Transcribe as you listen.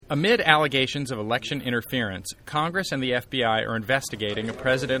Amid allegations of election interference, Congress and the FBI are investigating a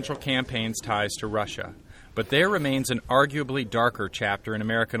presidential campaign's ties to Russia. But there remains an arguably darker chapter in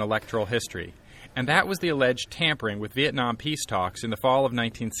American electoral history, and that was the alleged tampering with Vietnam peace talks in the fall of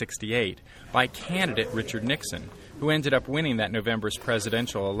 1968 by candidate Richard Nixon, who ended up winning that November's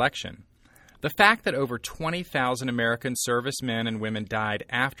presidential election. The fact that over 20,000 American servicemen and women died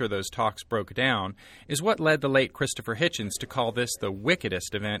after those talks broke down is what led the late Christopher Hitchens to call this the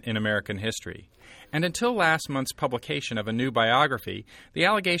wickedest event in American history. And until last month's publication of a new biography, the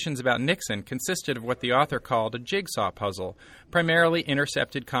allegations about Nixon consisted of what the author called a jigsaw puzzle, primarily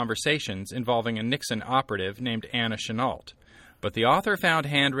intercepted conversations involving a Nixon operative named Anna Chennault. But the author found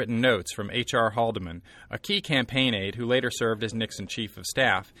handwritten notes from H.R. Haldeman, a key campaign aide who later served as Nixon chief of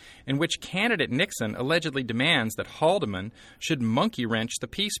staff, in which candidate Nixon allegedly demands that Haldeman should monkey-wrench the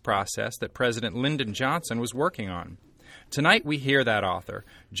peace process that President Lyndon Johnson was working on. Tonight we hear that author,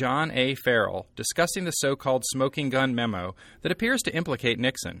 John A. Farrell, discussing the so-called smoking gun memo that appears to implicate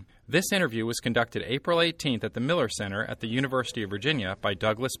Nixon. This interview was conducted April 18th at the Miller Center at the University of Virginia by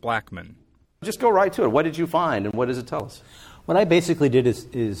Douglas Blackman. Just go right to it. What did you find, and what does it tell us? What I basically did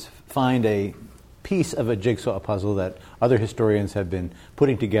is find a piece of a jigsaw puzzle that other historians have been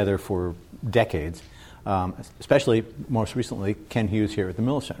putting together for decades, especially most recently Ken Hughes here at the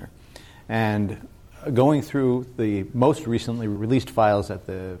Miller Center. And going through the most recently released files at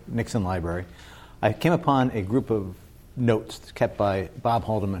the Nixon Library, I came upon a group of notes kept by Bob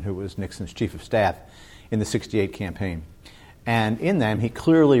Haldeman, who was Nixon's chief of staff in the 68 campaign. And in them, he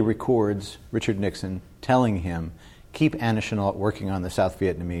clearly records Richard Nixon telling him, keep Anna Chennault working on the South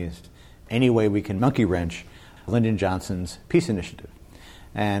Vietnamese any way we can monkey-wrench Lyndon Johnson's peace initiative.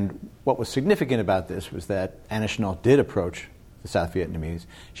 And what was significant about this was that Anna Chennault did approach the South Vietnamese.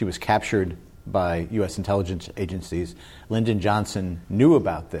 She was captured by U.S. intelligence agencies. Lyndon Johnson knew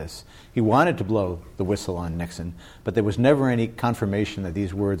about this. He wanted to blow the whistle on Nixon, but there was never any confirmation that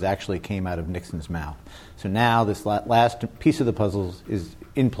these words actually came out of Nixon's mouth. So now this last piece of the puzzle is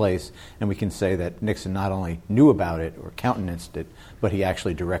in place, and we can say that Nixon not only knew about it or countenanced it, but he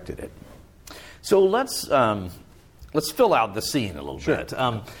actually directed it. So let's fill out the scene a little bit. It's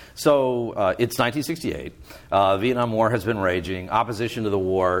 1968. Vietnam War has been raging. Opposition to the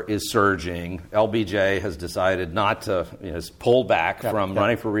war is surging. LBJ has decided not to has pulled back from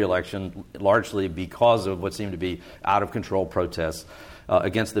running for re-election, largely because of what seemed to be out-of-control protests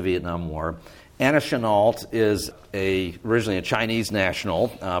against the Vietnam War. Anna Chennault is originally a Chinese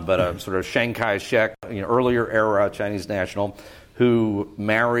national, but a sort of Chiang Kai-shek, earlier era Chinese national, who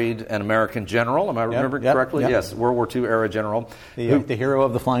married an American general. Am I remembering correctly? Yep. Yes, World War II era general. The hero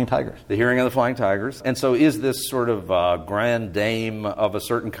of the Flying Tigers. The hero of the Flying Tigers. And so is this sort of grand dame of a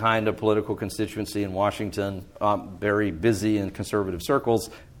certain kind of political constituency in Washington, very busy in conservative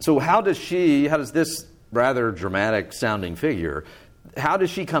circles. So how does this rather dramatic sounding figure, how does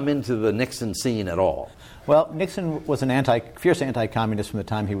she come into the Nixon scene at all? Well, Nixon was an fierce anti-communist from the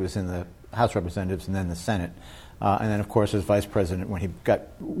time he was in the House of Representatives and then the Senate. And then, of course, as vice president when he got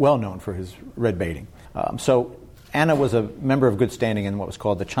well known for his red baiting. So Anna was a member of good standing in what was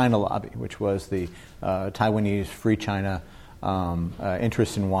called the China Lobby, which was the Taiwanese Free China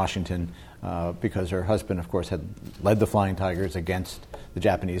interest in Washington, because her husband, of course, had led the Flying Tigers against the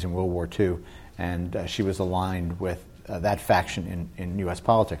Japanese in World War II, and she was aligned with that faction in U.S.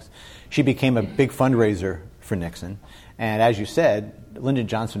 politics. She became a big fundraiser for Nixon, and as you said, Lyndon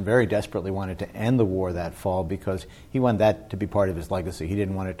Johnson very desperately wanted to end the war that fall because he wanted that to be part of his legacy. He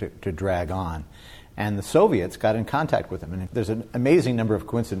didn't want it to drag on. And the Soviets got in contact with him. And there's an amazing number of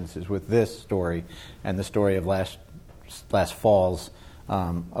coincidences with this story and the story of last fall's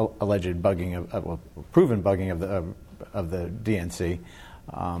alleged bugging proven bugging of the DNC.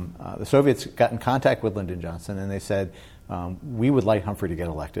 The Soviets got in contact with Lyndon Johnson and they said, we would like Humphrey to get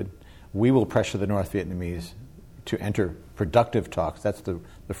elected. We will pressure the North Vietnamese to enter productive talks. That's the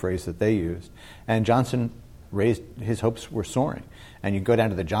phrase that they used. And Johnson his hopes were soaring. And you go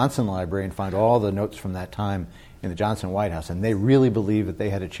down to the Johnson Library and find all the notes from that time in the Johnson White House, and they really believed that they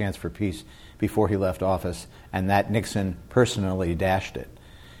had a chance for peace before he left office, and that Nixon personally dashed it.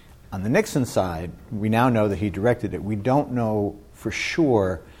 On the Nixon side, we now know that he directed it. We don't know for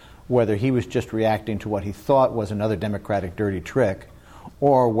sure whether he was just reacting to what he thought was another Democratic dirty trick,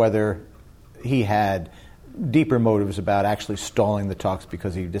 or whether he had deeper motives about actually stalling the talks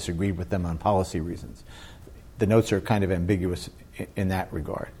because he disagreed with them on policy reasons. The notes are kind of ambiguous in that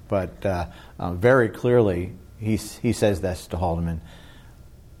regard. But very clearly, he says this to Haldeman.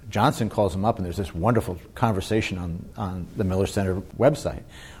 Johnson calls him up, and there's this wonderful conversation on the Miller Center website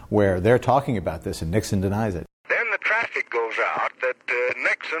where they're talking about this, and Nixon denies it. Then the traffic goes out, that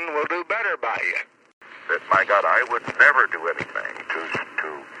Nixon will do better by you. That, my God, I would never do anything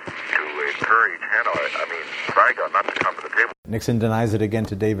to encourage Hanoi, Saigon, not to come to the table. Nixon denies it again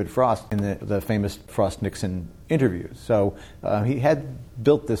to David Frost in the famous Frost-Nixon interviews. So he had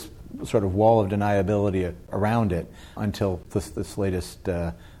built this sort of wall of deniability around it until this latest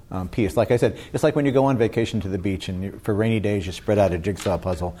piece. Like I said, it's like when you go on vacation to the beach and for rainy days you spread out a jigsaw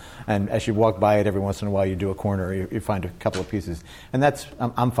puzzle, and as you walk by it every once in a while you do a corner, you find a couple of pieces. And that's,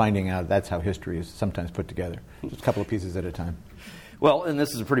 I'm finding out, that's how history is sometimes put together, just a couple of pieces at a time. Well, and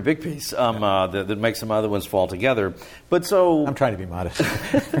this is a pretty big piece that makes some other ones fall together. But so I'm trying to be modest.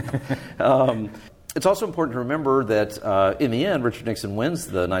 It's also important to remember that in the end, Richard Nixon wins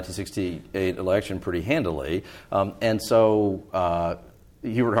the 1968 election pretty handily, and so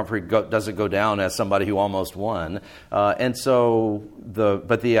Hubert Humphrey doesn't go down as somebody who almost won. And so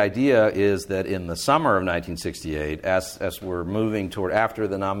but the idea is that in the summer of 1968, as we're moving toward after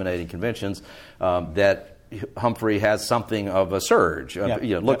the nominating conventions, that Humphrey has something of a surge.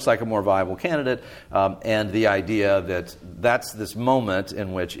 Looks like a more viable candidate, and the idea that that's this moment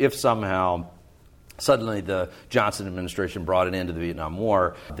in which, if somehow suddenly the Johnson administration brought an end to the Vietnam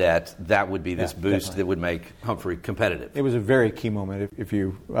War, that would be this boost definitely. That would make Humphrey competitive. It was a very key moment. If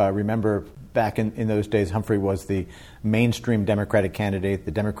you remember back in those days, Humphrey was the mainstream Democratic candidate.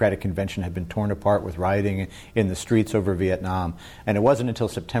 The Democratic convention had been torn apart with rioting in the streets over Vietnam. And it wasn't until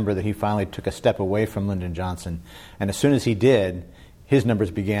September that he finally took a step away from Lyndon Johnson. And as soon as he did, his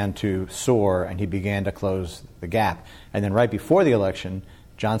numbers began to soar and he began to close the gap. And then right before the election,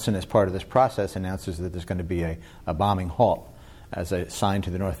 Johnson, as part of this process, announces that there's going to be a bombing halt as a sign to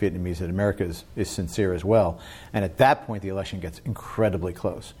the North Vietnamese that America is sincere as well. And at that point, the election gets incredibly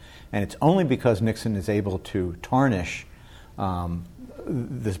close. And it's only because Nixon is able to tarnish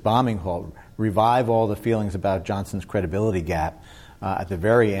this bombing halt, revive all the feelings about Johnson's credibility gap at the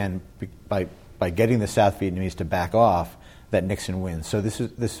very end by getting the South Vietnamese to back off, that Nixon wins. So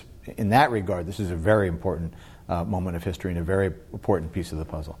in that regard, this is a very important moment of history and a very important piece of the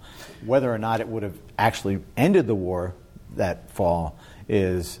puzzle. Whether or not it would have actually ended the war that fall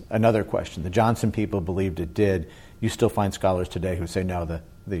is another question. The Johnson people believed it did. You still find scholars today who say, no,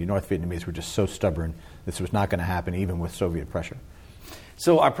 the North Vietnamese were just so stubborn, this was not going to happen even with Soviet pressure.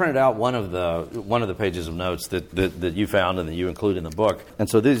 So I printed out one of the pages of notes that you found and that you include in the book. And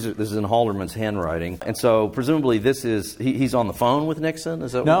so this is in Halderman's handwriting. And so presumably this is he's on the phone with Nixon.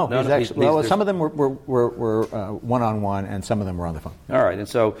 Is that no? Some of them were one-on-one, and some of them were on the phone. All right, and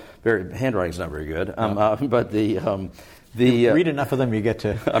so handwriting's not very good. But you read enough of them, you get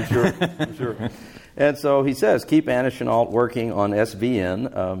to. I'm sure. And so he says, keep Anna Chennault working on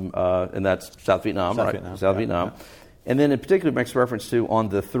SVN, and that's South Vietnam, right? South Vietnam. Yeah. And then in particular makes reference to on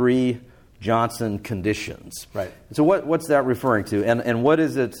the 3 Johnson conditions. Right. So what's that referring to? And what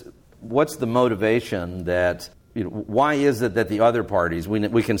is it? What's the motivation that, why is it that the other parties,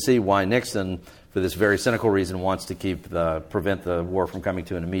 we can see why Nixon, for this very cynical reason, wants to prevent the war from coming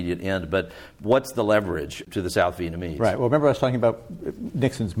to an immediate end, but what's the leverage to the South Vietnamese? Right. Well, remember I was talking about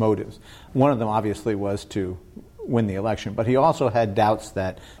Nixon's motives. One of them obviously was to win the election, but he also had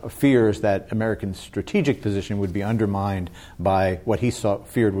fears that American strategic position would be undermined by what he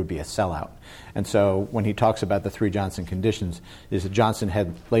feared would be a sellout. And so when he talks about the 3 Johnson conditions, is that Johnson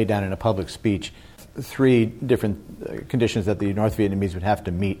had laid down in a public speech 3 different conditions that the North Vietnamese would have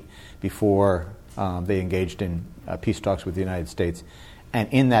to meet before they engaged in peace talks with the United States.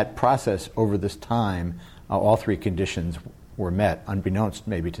 And in that process, over this time, all 3 conditions were met, unbeknownst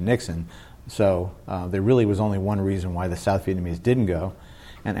maybe to Nixon. So there really was only one reason why the South Vietnamese didn't go,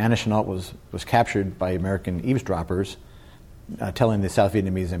 and Anna Chennault was captured by American eavesdroppers, telling the South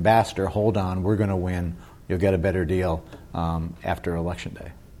Vietnamese ambassador, "Hold on, we're going to win. You'll get a better deal after Election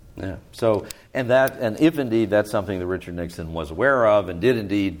Day." Yeah. So, and if indeed that's something that Richard Nixon was aware of and did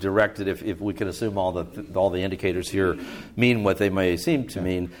indeed direct it, if we can assume all the indicators here mean what they may seem to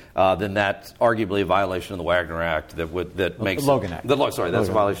mean, then that's arguably a violation of the Wagner Act that makes the Logan Act. That's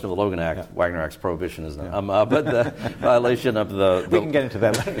a violation of the Logan Act. Yeah. Wagner Act's prohibition, isn't it? But the violation of the we can get into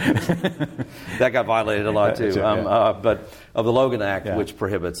that later. That got violated a lot too. Right. But of the Logan Act, which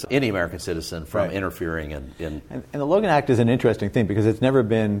prohibits any American citizen from interfering in. And the Logan Act is an interesting thing because it's never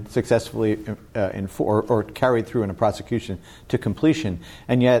been successfully or carried through in a prosecution to completion,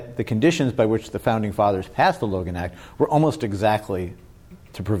 and yet the conditions by which the Founding Fathers passed the Logan Act were almost exactly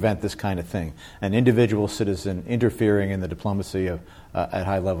to prevent this kind of thing. An individual citizen interfering in the diplomacy of at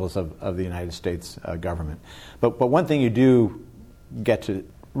high levels of the United States government. But one thing you do get to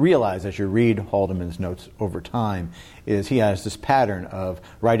realize as you read Haldeman's notes over time is he has this pattern of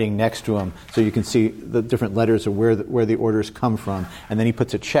writing next to him so you can see the different letters of where the orders come from, and then he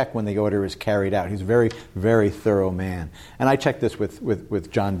puts a check when the order is carried out. He's a very, very thorough man. And I checked this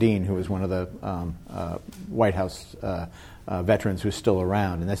with John Dean, who was one of the White House veterans who's still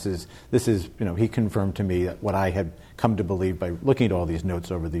around, and this is he confirmed to me that what I had come to believe by looking at all these notes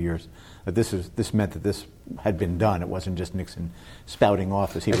over the years, that this meant that this had been done. It wasn't just Nixon spouting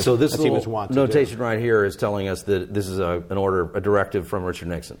off as he was. So this wanted notation right here is telling us that this is a directive from Richard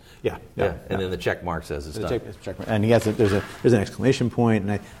Nixon. Yeah. And then the check mark says it's done. And he has there's an exclamation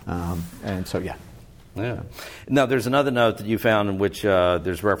point, and so yeah. Yeah. Now, there's another note that you found in which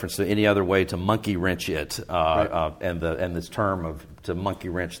there's reference to any other way to monkey wrench it, right. and this term to monkey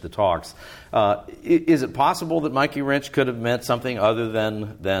wrench the talks. Is it possible that monkey wrench could have meant something other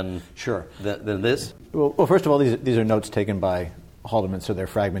than this? Well, first of all, these are notes taken by Haldeman, so they're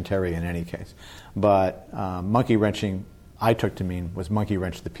fragmentary in any case. But monkey wrenching, I took to mean was monkey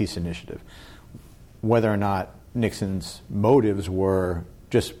wrench the peace initiative. Whether or not Nixon's motives were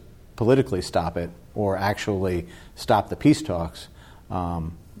just politically stop it or actually stop the peace talks,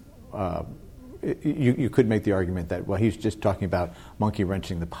 you could make the argument that, well, he's just talking about monkey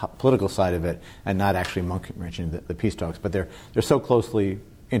wrenching the political side of it and not actually monkey wrenching the peace talks. But they're so closely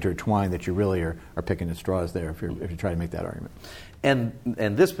intertwined that you really are picking at straws there if you try to make that argument. And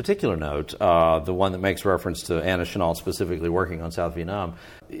this particular note, the one that makes reference to Anna Chennault specifically working on South Vietnam,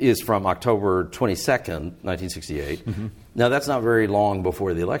 is from October 22nd, 1968. Mm-hmm. Now, that's not very long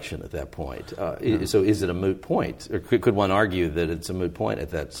before the election at that point. No. So is it a moot point? Or could one argue that it's a moot point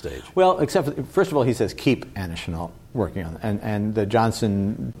at that stage? Well, first of all, he says keep Anna Chennault working on it. And the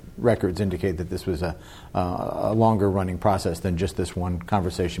Johnson records indicate that this was a longer-running process than just this one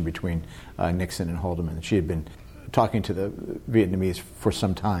conversation between Nixon and Haldeman. She had been talking to the Vietnamese for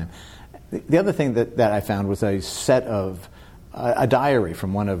some time. The other thing that I found was a set of a diary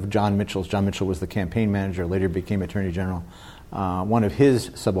from one of John Mitchell's. John Mitchell was the campaign manager, later became Attorney General. One of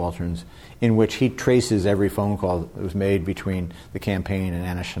his subalterns, in which he traces every phone call that was made between the campaign and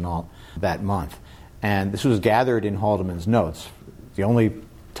Anna Chennault that month. And this was gathered in Haldeman's notes. The only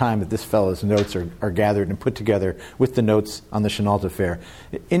time that this fellow's notes are gathered and put together with the notes on the Chennault affair,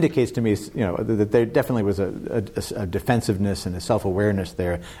 it indicates to me, that there definitely was a defensiveness and a self-awareness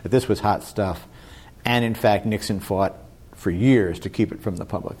there, that this was hot stuff. And in fact, Nixon fought for years to keep it from the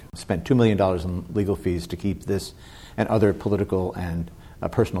public. Spent $2 million in legal fees to keep this and other political and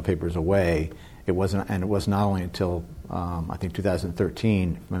personal papers away. It was not only until I think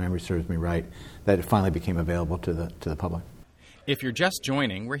 2013, if my memory serves me right, that it finally became available to the public. If you're just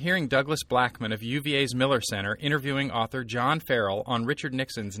joining, we're hearing Douglas Blackman of UVA's Miller Center interviewing author John Farrell on Richard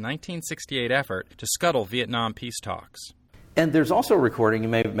Nixon's 1968 effort to scuttle Vietnam peace talks. And there's also a recording, you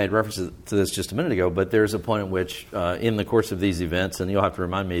may have made reference to this just a minute ago, but there's a point at which, in the course of these events, and you'll have to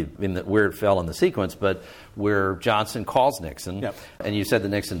remind me where it fell in the sequence, but where Johnson calls Nixon, yep. And you said that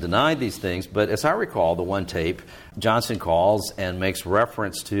Nixon denied these things, but as I recall, the one tape, Johnson calls and makes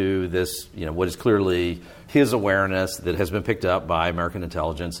reference to this, what is clearly his awareness that has been picked up by American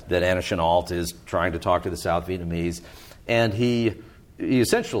intelligence, that Anna Chennault is trying to talk to the South Vietnamese, and he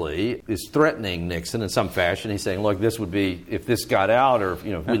essentially is threatening Nixon in some fashion. He's saying, look, this would be, if this got out, or if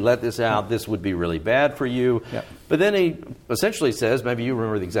we let this out, this would be really bad for you. Yep. But then he essentially says, maybe you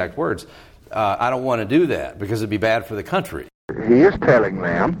remember the exact words, I don't want to do that because it'd be bad for the country. He is telling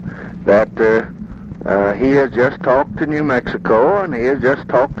them that he has just talked to New Mexico and he has just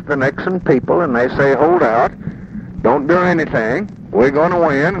talked to the Nixon people, and they say, hold out, don't do anything, we're going to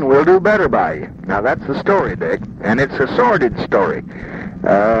win and we'll do better by you. Now that's the story, Dick, and it's a sordid story.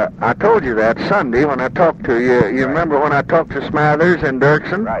 I told you that Sunday when I talked to you. You remember when I talked to Smathers and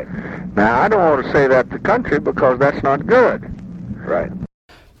Dirksen? Right. Now I don't want to say that to the country because that's not good. Right.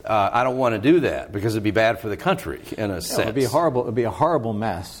 I don't want to do that because it'd be bad for the country in a sense. It'd be a horrible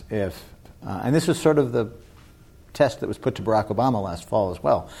mess if, and this was sort of the test that was put to Barack Obama last fall as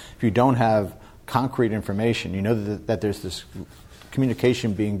well. If you don't have concrete information, you know that there's this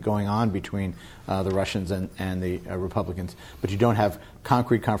communication going on between the Russians and the Republicans, but you don't have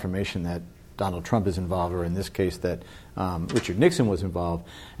concrete confirmation that Donald Trump is involved, or in this case that Richard Nixon was involved,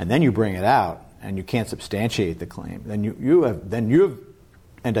 and then you bring it out and you can't substantiate the claim, then you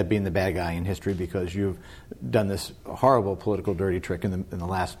end up being the bad guy in history because you've done this horrible political dirty trick in the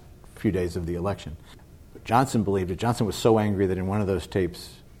last few days of the election. But Johnson believed it. Johnson was so angry that in one of those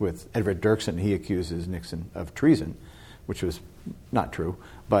tapes with Everett Dirksen, he accuses Nixon of treason, which was not true,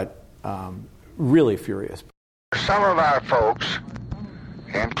 but really furious. Some of our folks,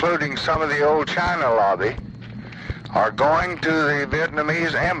 including some of the old China lobby, are going to the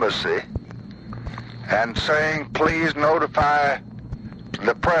Vietnamese embassy and saying, please notify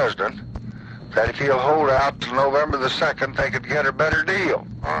the president that if he'll hold out till November the 2nd, they could get a better deal.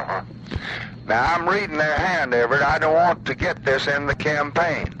 Now, I'm reading their hand, Everett. I don't want to get this in the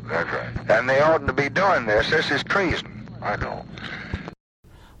campaign. That's right. And they oughtn't to be doing this. This is treason. I know.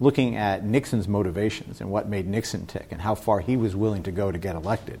 Looking at Nixon's motivations and what made Nixon tick and how far he was willing to go to get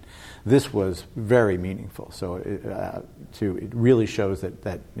elected, this was very meaningful. So it really shows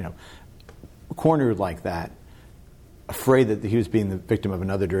that cornered like that, afraid that he was being the victim of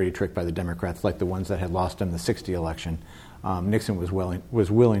another dirty trick by the Democrats, like the ones that had lost him the '60 election. Nixon was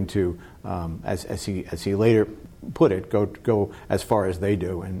willing to, as he later put it, go as far as they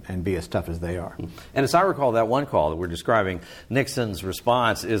do and be as tough as they are. And as I recall, that one call that we're describing, Nixon's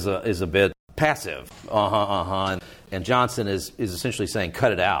response is a bit passive. And Johnson is essentially saying,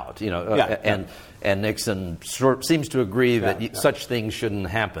 "Cut it out," And Nixon seems to agree that such things shouldn't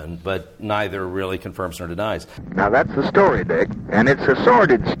happen, but neither really confirms nor denies. Now, that's the story, Dick, and it's a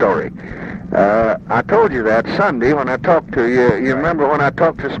sordid story. I told you that Sunday when I talked to you. You remember when I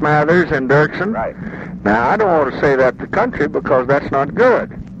talked to Smathers and Dirksen? Right. Now, I don't want to say that to the country because that's not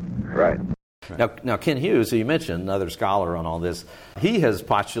good. Right. Now, Ken Hughes, who you mentioned, another scholar on all this, he has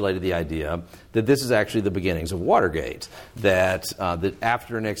postulated the idea that this is actually the beginnings of Watergate, that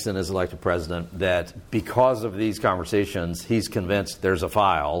after Nixon is elected president, that because of these conversations, he's convinced there's a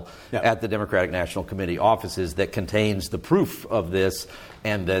file at the Democratic National Committee offices that contains the proof of this,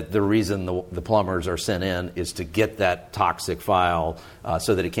 and that the reason the plumbers are sent in is to get that toxic file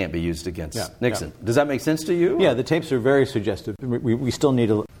so that it can't be used against Nixon. Does that make sense to you? Yeah, the tapes are very suggestive. We still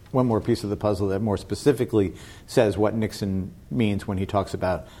need one more piece of the puzzle that more specifically says what Nixon means when he talks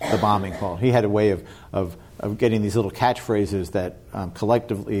about the bombing call. He had a way of getting these little catchphrases that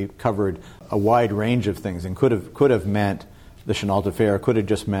collectively covered a wide range of things and could have meant the Chenault affair, could have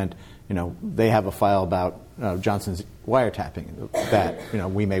just meant, they have a file about Johnson's wiretapping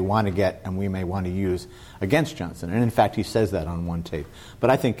that, we may want to get and we may want to use against Johnson. And in fact, he says that on one tape. But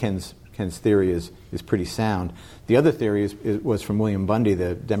I think Ken's theory is pretty sound. The other theory was from William Bundy,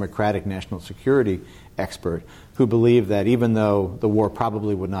 the Democratic national security expert, who believed that even though the war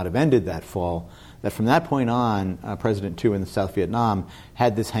probably would not have ended that fall, that from that point on, President Tu in South Vietnam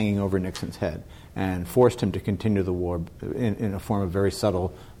had this hanging over Nixon's head and forced him to continue the war in a form of very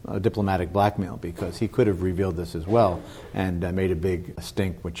subtle diplomatic blackmail, because he could have revealed this as well and made a big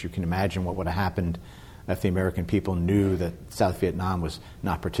stink, which you can imagine what would have happened if the American people knew that South Vietnam was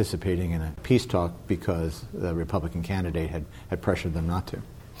not participating in a peace talk because the Republican candidate had pressured them not to.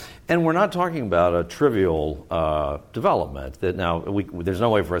 And we're not talking about a trivial development. That now there's no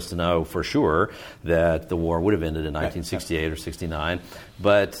way for us to know for sure that the war would have ended in 1968 or 69,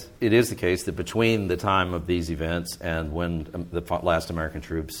 but it is the case that between the time of these events and when the last American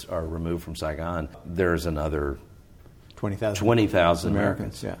troops are removed from Saigon, there's another 20,000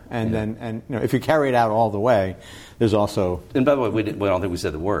 Americans. Yeah, and if you carry it out all the way, there's also. And by the way, we don't think we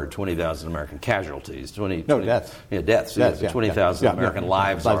said the word 20,000 American casualties. Deaths. Yeah, deaths. 20,000 American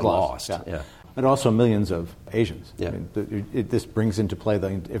lives are lost. Yeah. And also millions of Asians. Yeah. This brings into play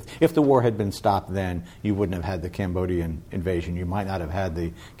if the war had been stopped then, you wouldn't have had the Cambodian invasion. You might not have had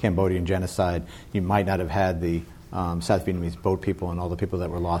the Cambodian genocide. You might not have had the South Vietnamese boat people and all the people that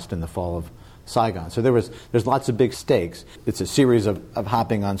were lost in the fall of Saigon. So there's lots of big stakes. It's a series of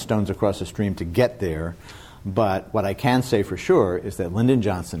hopping on stones across a stream to get there. But what I can say for sure is that Lyndon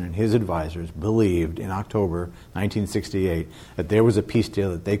Johnson and his advisors believed in October 1968 that there was a peace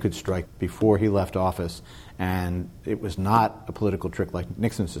deal that they could strike before he left office, and it was not a political trick like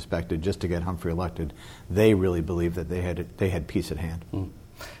Nixon suspected just to get Humphrey elected. They really believed that they had peace at hand.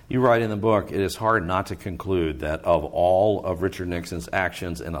 You write in the book, it is hard not to conclude that of all of Richard Nixon's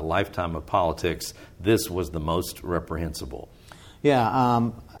actions in a lifetime of politics, this was the most reprehensible.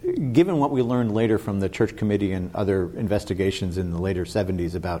 Yeah, given what we learned later from the Church Committee and other investigations in the later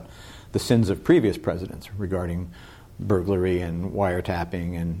 70s about the sins of previous presidents regarding burglary and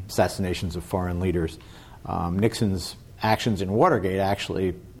wiretapping and assassinations of foreign leaders, Nixon's actions in Watergate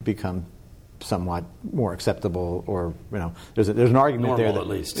actually become somewhat more acceptable, or there's an argument normal there that, at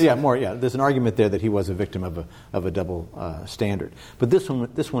least. There's an argument there that he was a victim of a double standard. But this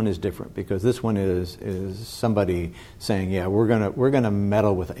one is different, because this one is somebody saying, we're gonna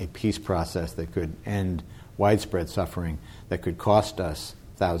meddle with a peace process that could end widespread suffering, that could cost us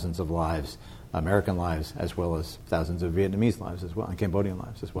thousands of lives, American lives, as well as thousands of Vietnamese lives as well, and Cambodian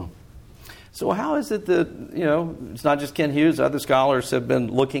lives as well. So how is it that, it's not just Ken Hughes, other scholars have been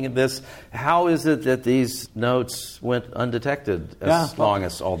looking at this. How is it that these notes went undetected as long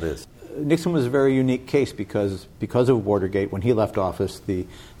as all this? Nixon was a very unique case because of Watergate. When he left office, the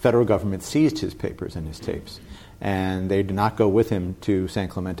federal government seized his papers and his tapes. And they did not go with him to San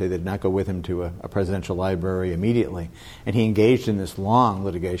Clemente. They did not go with him to a presidential library immediately. And he engaged in this long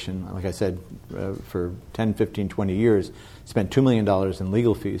litigation, like I said, for 10, 15, 20 years, spent $2 million in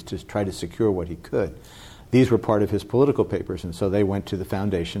legal fees to try to secure what he could. These were part of his political papers, and so they went to the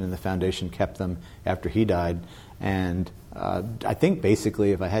foundation, and the foundation kept them after he died. And I think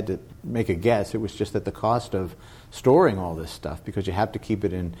basically, if I had to make a guess, it was just that the cost of storing all this stuff, because you have to keep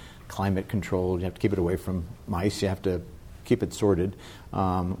it in climate controlled, you have to keep it away from mice, you have to keep it sorted,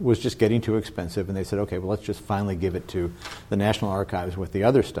 was just getting too expensive. And they said, okay, well, let's just finally give it to the National Archives with the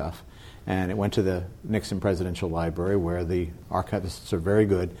other stuff. And it went to the Nixon Presidential Library, where the archivists are very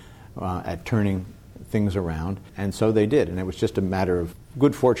good at turning things around. And so they did. And it was just a matter of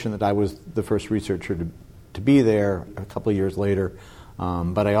good fortune that I was the first researcher to be there a couple of years later.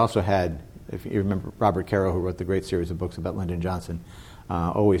 But I also had, if you remember, Robert Caro, who wrote the great series of books about Lyndon Johnson,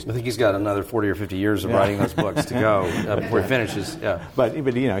 always. I think he's got another 40 or 50 years of writing those books to go before he finishes. Yeah. But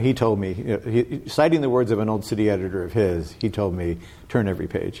he told me, citing the words of an old city editor of his, he told me, turn every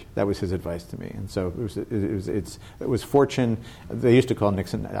page. That was his advice to me. And so it was fortune. They used to call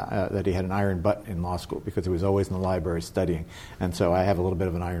Nixon that he had an iron butt in law school because he was always in the library studying. And so I have a little bit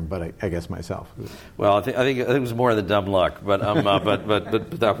of an iron butt, I guess, myself. Well, I think it was more of the dumb luck, but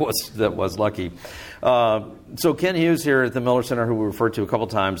that was lucky. So Ken Hughes here at the Miller Center, who we referred to a couple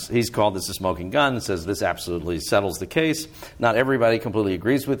times, he's called this a smoking gun and says this absolutely settles the case. Not everybody completely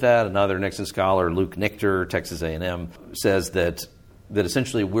agrees with that. Another Nixon scholar, Luke Nichter, Texas A&M, says that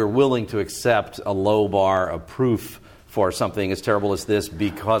essentially we're willing to accept a low bar of proof for something as terrible as this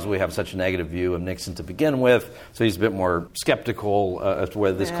because we have such a negative view of Nixon to begin with. So he's a bit more skeptical as to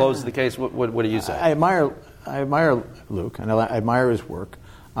whether this closes the case. What do you say? I admire Luke, and I admire his work.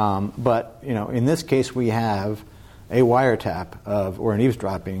 But in this case, we have a wiretap or an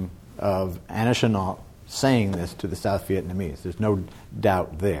eavesdropping of Anna Chennault saying this to the South Vietnamese. There's no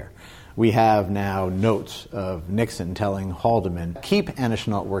doubt there. We have now notes of Nixon telling Haldeman, keep Anna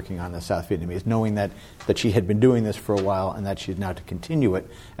Chennault working on the South Vietnamese, knowing that she had been doing this for a while and that she's now to continue it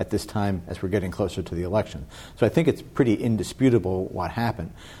at this time as we're getting closer to the election. So I think it's pretty indisputable what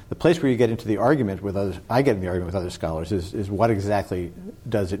happened. The place where you get into the argument with others, I get in the argument with other scholars, is what exactly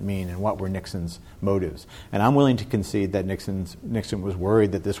does it mean and what were Nixon's motives. And I'm willing to concede that Nixon was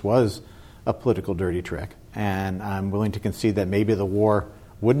worried that this was a political dirty trick, and I'm willing to concede that maybe the war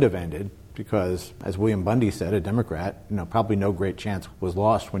wouldn't have ended because, as William Bundy said, a Democrat, probably no great chance was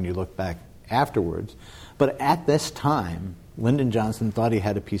lost when you look back afterwards. But at this time, Lyndon Johnson thought he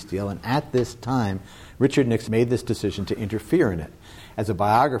had a peace deal, and at this time, Richard Nixon made this decision to interfere in it. As a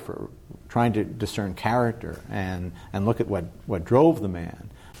biographer, trying to discern character and look at what drove the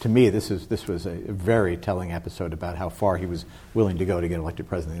man, to me, this was a very telling episode about how far he was willing to go to get elected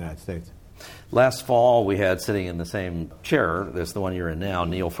president of the United States. Last fall, we had sitting in the same chair, that's the one you're in now,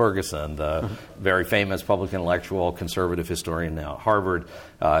 Neil Ferguson, the very famous public intellectual, conservative historian now at Harvard.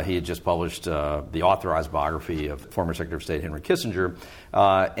 He had just published the authorized biography of former Secretary of State Henry Kissinger.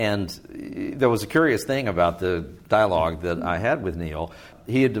 And there was a curious thing about the dialogue that I had with Neil.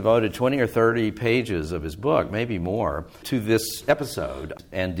 He had devoted 20 or 30 pages of his book, maybe more, to this episode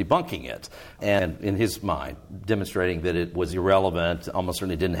and debunking it. And in his mind, demonstrating that it was irrelevant, almost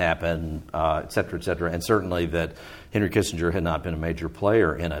certainly didn't happen, et cetera, and certainly that Henry Kissinger had not been a major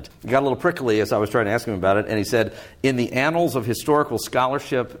player in it. He got a little prickly as I was trying to ask him about it, and he said, in the annals of historical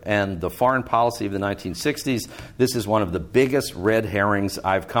scholarship and the foreign policy of the 1960s, this is one of the biggest red herrings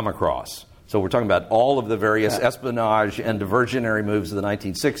I've come across. So we're talking about all of the various espionage and diversionary moves of the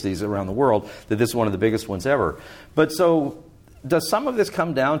 1960s around the world, that this is one of the biggest ones ever. But so does some of this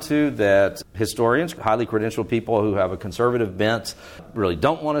come down to that historians, highly credentialed people who have a conservative bent, really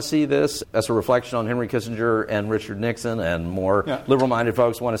don't want to see this as a reflection on Henry Kissinger and Richard Nixon, and more liberal-minded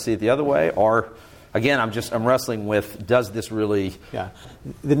folks want to see it the other way? Or, again, I'm wrestling with, does this really... Yeah.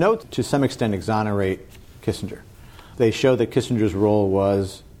 The notes, to some extent, exonerate Kissinger. They show that Kissinger's role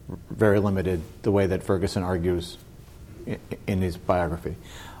was very limited, the way that Ferguson argues in his biography,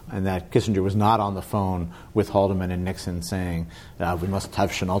 and that Kissinger was not on the phone with Haldeman and Nixon saying, we must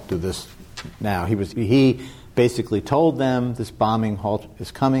have Chennault do this now. He basically told them this bombing halt is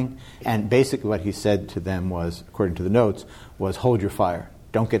coming, and basically what he said to them was, according to the notes, was hold your fire.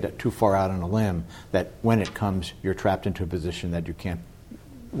 Don't get too far out on a limb, that when it comes, you're trapped into a position that you can't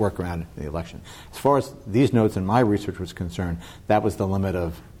work around in the election. As far as these notes and my research was concerned, that was the limit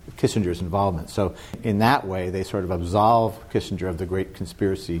of Kissinger's involvement. So in that way, they sort of absolve Kissinger of the great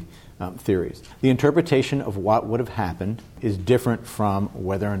conspiracy theories. The interpretation of what would have happened is different from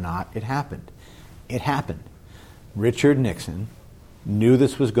whether or not it happened. It happened. Richard Nixon knew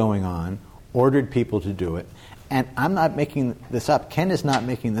this was going on, ordered people to do it, and I'm not making this up. Ken is not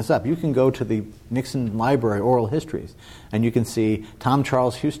making this up. You can go to the Nixon Library oral histories, and you can see Tom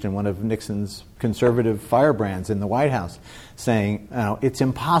Charles Houston, one of Nixon's conservative firebrands in the White House, saying, it's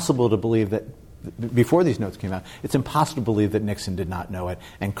impossible to believe that, before these notes came out, it's impossible to believe that Nixon did not know it,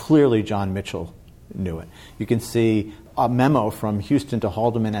 and clearly John Mitchell knew it. You can see a memo from Houston to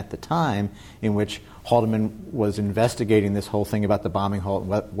Haldeman at the time in which Haldeman was investigating this whole thing about the bombing halt,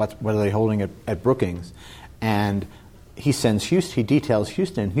 what are they holding at Brookings, and he details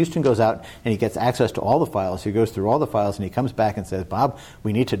Houston. Houston goes out and he gets access to all the files. He goes through all the files and he comes back and says, Bob,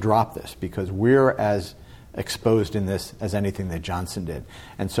 we need to drop this because we're as exposed in this as anything that Johnson did.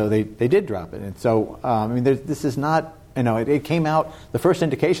 And so they did drop it. And so, this is not, it came out, the first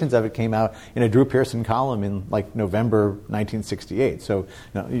indications of it came out in a Drew Pearson column in like November 1968. So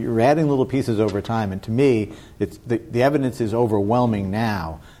you're adding little pieces over time. And to me, it's the evidence is overwhelming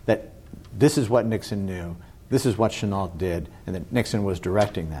now that this is what Nixon knew. This is what Chennault did, and that Nixon was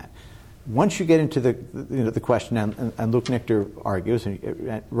directing that. Once you get into the question, and Luke Nichter argues,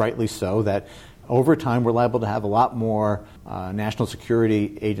 and rightly so, that over time we're liable to have a lot more National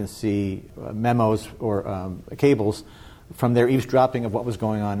Security Agency memos or cables from their eavesdropping of what was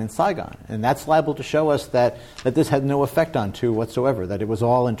going on in Saigon. And that's liable to show us that this had no effect on Tu whatsoever, that it was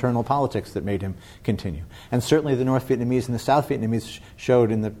all internal politics that made him continue. And certainly the North Vietnamese and the South Vietnamese showed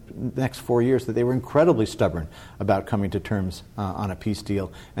in the next 4 years that they were incredibly stubborn about coming to terms on a peace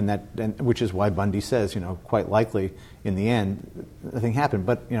deal, and which is why Bundy says, quite likely in the end, nothing happened.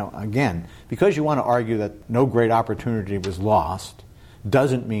 But, again, because you want to argue that no great opportunity was lost,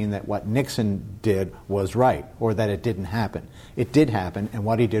 doesn't mean that what Nixon did was right or that it didn't happen. It did happen, and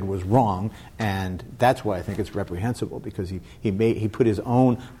what he did was wrong, and that's why I think it's reprehensible, because he put his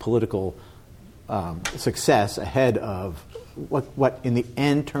own political success ahead of what in the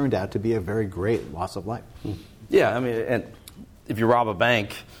end turned out to be a very great loss of life. Yeah, and if you rob a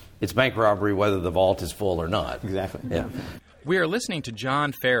bank, it's bank robbery whether the vault is full or not. Exactly. Yeah. We are listening to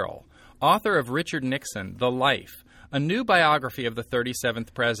John Farrell, author of Richard Nixon, The Life, a new biography of the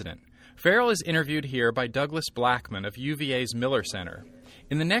 37th president. Farrell is interviewed here by Douglas Blackman of UVA's Miller Center.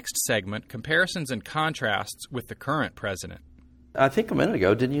 In the next segment, comparisons and contrasts with the current president. I think a minute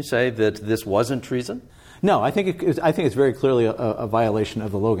ago, didn't you say that this wasn't treason? No, I think it's very clearly a violation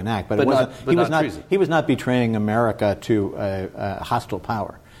of the Logan Act, but it wasn't. He was not betraying America to a hostile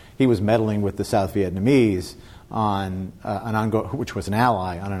power. He was meddling with the South Vietnamese on which was an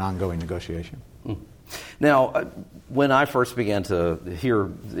ally, on an ongoing negotiation. Now, when I first began to hear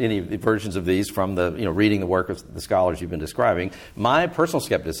any versions of these from reading the work of the scholars you've been describing, my personal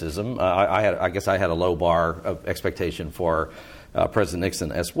skepticism, I guess I had a low bar of expectation for President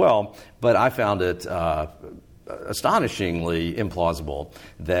Nixon as well, but I found it astonishingly implausible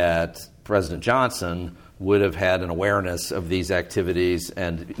that President Johnson would have had an awareness of these activities,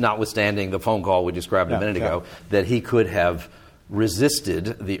 and notwithstanding the phone call we described a minute ago, that he could have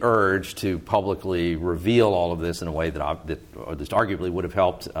resisted the urge to publicly reveal all of this in a way that arguably would have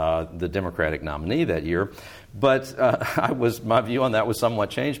helped the Democratic nominee that year. But my view on that was somewhat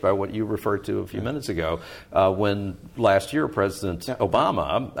changed by what you referred to a few minutes ago, when last year President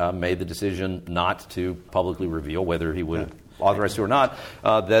Obama made the decision not to publicly reveal whether he would authorized to or not,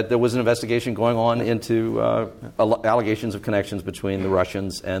 that there was an investigation going on into allegations of connections between the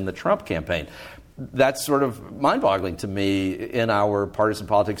Russians and the Trump campaign. That's sort of mind-boggling to me in our partisan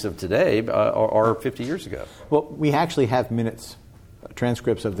politics of today or 50 years ago. Well, we actually have minutes,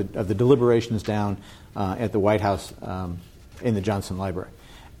 transcripts of the deliberations down at the White House in the Johnson Library.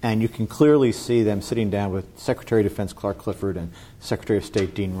 And you can clearly see them sitting down with Secretary of Defense Clark Clifford and Secretary of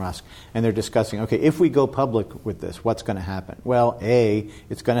State Dean Rusk, and they're discussing, okay, if we go public with this, what's going to happen? Well, A,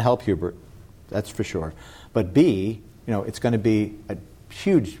 it's going to help Hubert, that's for sure. But B, it's going to be a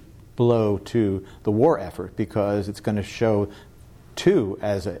huge blow to the war effort, because it's going to show Tu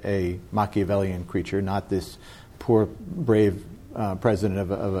as a Machiavellian creature, not this poor, brave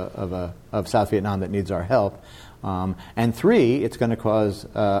president of South Vietnam that needs our help. And 3, it's going to cause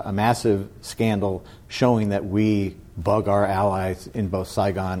a massive scandal showing that we bug our allies in both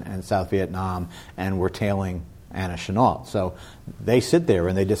Saigon and South Vietnam, and we're tailing Anna Chennault. So they sit there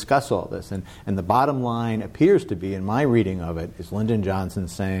and they discuss all this. And the bottom line appears to be, in my reading of it, is Lyndon Johnson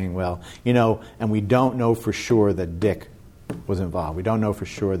saying, well, and we don't know for sure that Dick was involved. We don't know for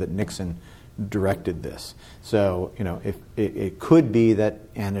sure that Nixon directed this. So, if it could be that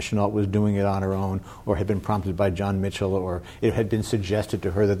Anna Chennault was doing it on her own, or had been prompted by John Mitchell, or it had been suggested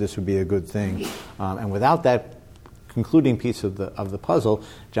to her that this would be a good thing. And without that concluding piece of the puzzle,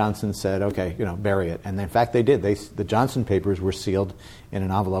 Johnson said, okay, bury it. And in fact, they did. The Johnson papers were sealed in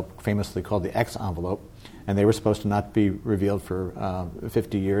an envelope famously called the X envelope, and they were supposed to not be revealed for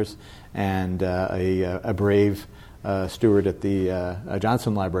 50 years. And a brave steward at the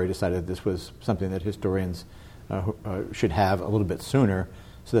Johnson Library decided this was something that historians should have a little bit sooner,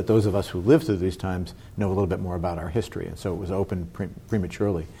 so that those of us who lived through these times know a little bit more about our history. And so it was opened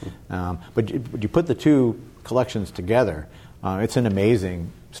prematurely. But you put the two collections together, it's an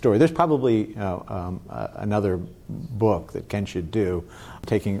amazing story. There's probably another book that Ken should do,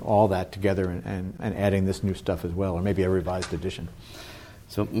 taking all that together and adding this new stuff as well, or maybe a revised edition.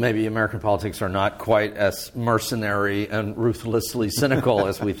 So maybe American politics are not quite as mercenary and ruthlessly cynical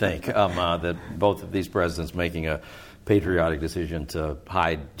as we think, that both of these presidents making a patriotic decision to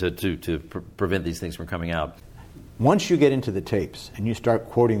hide, to prevent these things from coming out. Once you get into the tapes and you start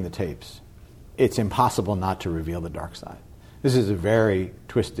quoting the tapes, it's impossible not to reveal the dark side. This is a very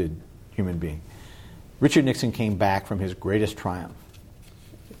twisted human being. Richard Nixon came back from his greatest triumph,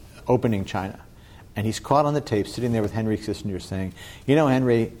 opening China, and he's caught on the tape sitting there with Henry Kissinger saying,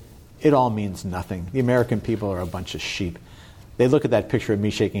 Henry, it all means nothing. The American people are a bunch of sheep. They look at that picture of me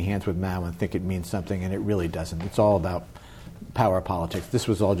shaking hands with Mao and think it means something, and it really doesn't. It's all about power politics. This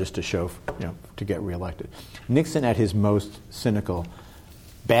was all just a show, to get reelected. Nixon, at his most cynical,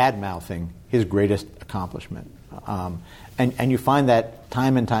 bad-mouthing his greatest accomplishment. And you find that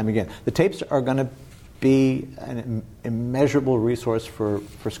time and time again. The tapes are going to be an immeasurable resource for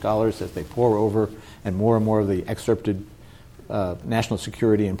scholars as they pore over and more of the excerpted national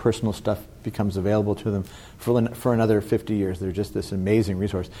security and personal stuff becomes available to them for another 50 years. They're just this amazing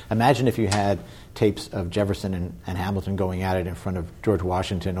resource. Imagine if you had tapes of Jefferson and Hamilton going at it in front of George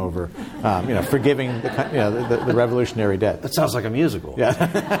Washington over, forgiving the Revolutionary debt. That sounds like a musical.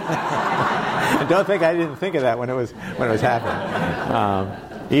 Yeah. Don't think I didn't think of that when it was happening.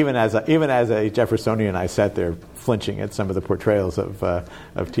 Even as a Jeffersonian, I sat there flinching at some of the portrayals of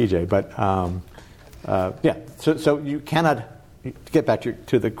TJ. But So you cannot. To get back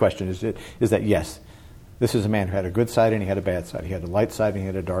to the question, is that yes, this is a man who had a good side and he had a bad side. He had a light side and he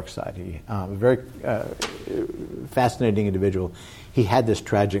had a dark side. He a very fascinating individual. He had this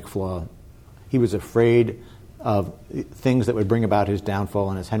tragic flaw. He was afraid of things that would bring about his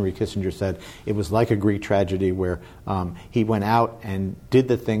downfall, and as Henry Kissinger said, it was like a Greek tragedy where he went out and did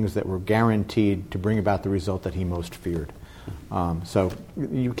the things that were guaranteed to bring about the result that he most feared. So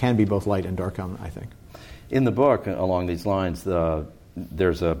you can be both light and dark on, I think. In the book, along these lines,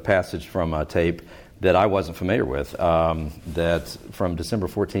 there's a passage from a tape that I wasn't familiar with, that's from December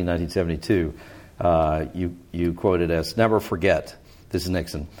 14, 1972. You quoted as, "Never forget," this is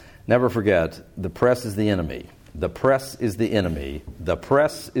Nixon, "never forget, the press is the enemy. The press is the enemy. The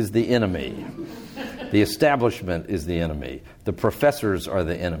press is the enemy. The establishment is the enemy. The professors are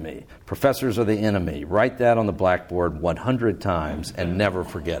the enemy. Professors are the enemy. Write that on the blackboard 100 times and never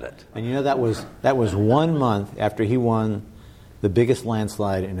forget it." And that was 1 month after he won the biggest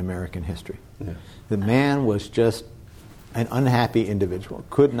landslide in American history. Yeah. The man was just an unhappy individual,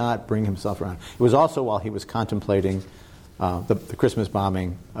 could not bring himself around. It was also while he was contemplating the Christmas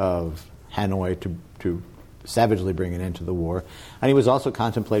bombing of Hanoi to savagely bring an end to the war. And he was also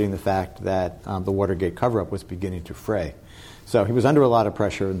contemplating the fact that the Watergate cover-up was beginning to fray. So he was under a lot of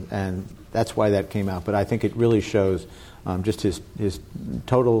pressure, and that's why that came out. But I think it really shows just his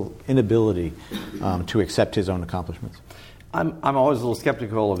total inability to accept his own accomplishments. I'm always a little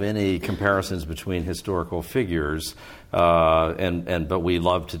skeptical of any comparisons between historical figures, but we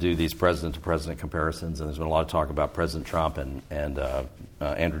love to do these president-to-president comparisons, and there's been a lot of talk about President Trump and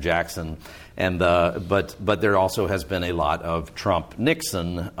Andrew Jackson, but there also has been a lot of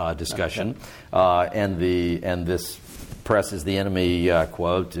Trump-Nixon discussion, and this press is the enemy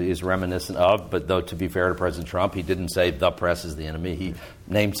quote is reminiscent of, but though to be fair to President Trump, he didn't say the press is the enemy. He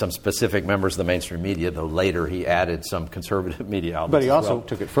named some specific members of the mainstream media, though later he added some conservative media outlets. But he also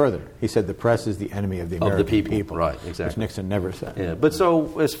took it further. He said the press is the enemy of the American people. Right, exactly. Which Nixon never said. Yeah. But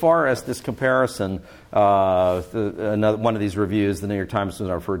so as far as this comparison, one of these reviews, the New York Times was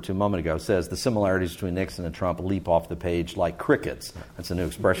referred to a moment ago, says the similarities between Nixon and Trump leap off the page like crickets. That's a new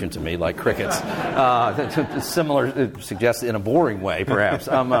expression to me, like crickets. Similar, it suggests in a boring way, perhaps.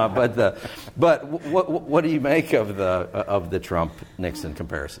 But what do you make of the Trump-Nixon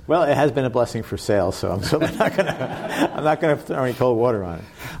comparison? Well, it has been a blessing for sales, so I'm certainly not going to throw any cold water on it.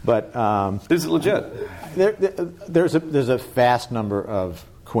 But is it legit? There's a vast number of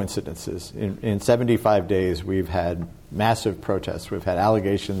coincidences. In 75 days, we've had massive protests. We've had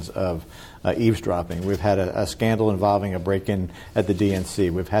allegations of eavesdropping. We've had a scandal involving a break-in at the DNC.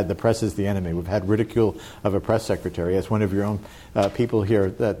 We've had the press is the enemy. We've had ridicule of a press secretary. As one of your own people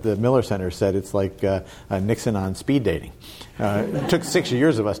here at the Miller Center said, it's like Nixon on speed dating. It took 6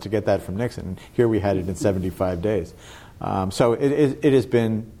 years of us to get that from Nixon, and here we had it in 75 days. So it has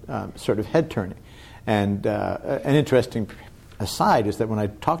been sort of head-turning. And an interesting aside is that when I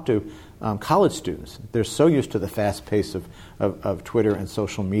talk to college students, they're so used to the fast pace of Twitter and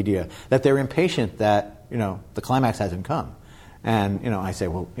social media that they're impatient that the climax hasn't come. And I say,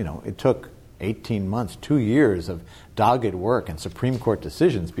 well, it took 18 months, 2 years of dogged work and Supreme Court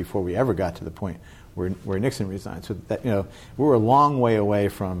decisions before we ever got to the point where Nixon resigned. So that we're a long way away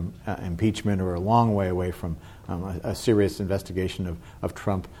from impeachment, or a long way away from a serious investigation of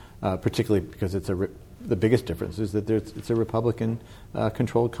Trump, particularly because the biggest difference is that it's a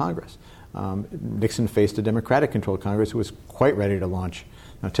Republican-controlled Congress. Nixon faced a Democratic-controlled Congress who was quite ready to launch.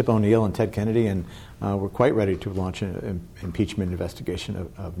 Tip O'Neill and Ted Kennedy were quite ready to launch an impeachment investigation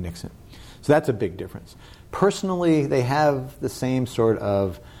of Nixon. So that's a big difference. Personally, they have the same sort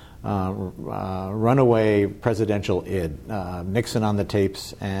of runaway presidential id. Nixon on the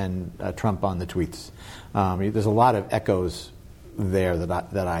tapes and Trump on the tweets. There's a lot of echoes there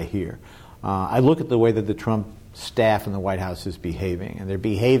that I hear. I look at the way that the Trump staff in the White House is behaving, and they're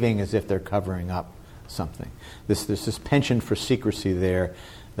behaving as if they're covering up something. There's this penchant for secrecy there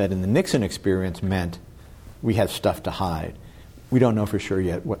that in the Nixon experience meant we have stuff to hide. We don't know for sure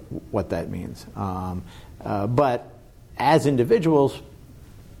yet what that means. But as individuals,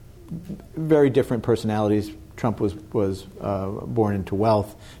 very different personalities. Trump was born into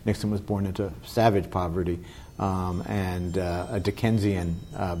wealth. Nixon was born into savage poverty and a Dickensian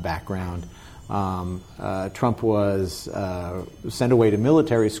background. Trump was sent away to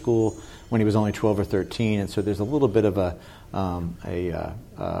military school when he was only 12 or 13, and so there's a little bit of a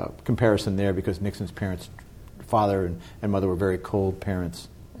comparison there because Nixon's father and mother were very cold parents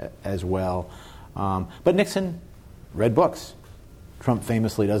as well. But Nixon read books. Trump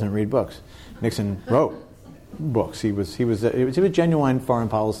famously doesn't read books. Nixon wrote books. He was a genuine foreign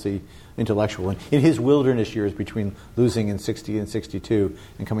policy intellectual. And in his wilderness years between losing in 60 and 62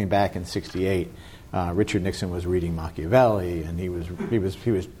 and coming back in 68, Richard Nixon was reading Machiavelli, and he was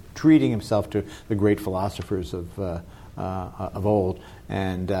treating himself to the great philosophers of old.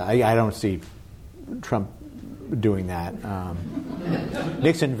 And I don't see Trump doing that.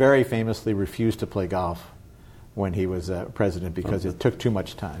 Nixon very famously refused to play golf when he was president because it took too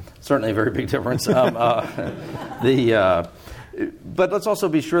much time. Certainly a very big difference. But let's also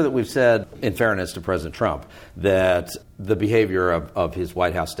be sure that we've said, in fairness to President Trump, that the behavior of his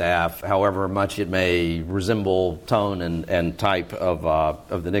White House staff, however much it may resemble tone and type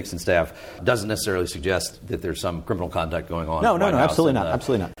of the Nixon staff, doesn't necessarily suggest that there's some criminal conduct going on. No, absolutely not.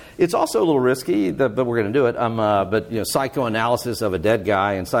 Absolutely not. It's also a little risky, but we're going to do it. But psychoanalysis of a dead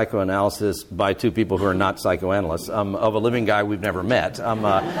guy and psychoanalysis by two people who are not psychoanalysts of a living guy we've never met.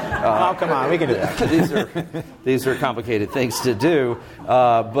 Oh, come on, we can do that. These are complicated things to do,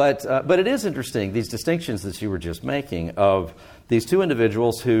 but it is interesting, these distinctions that you were just making of these two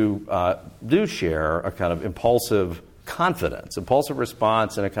individuals who do share a kind of impulsive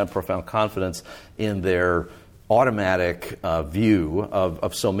response, and a kind of profound confidence in their automatic view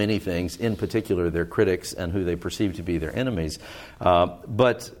of so many things, in particular their critics and who they perceive to be their enemies,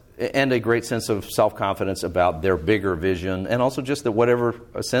 and a great sense of self-confidence about their bigger vision, and also just that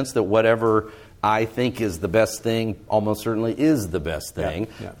whatever I think is the best thing almost certainly is the best thing.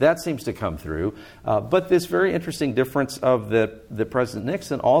 Yeah. That seems to come through. But this very interesting difference of that President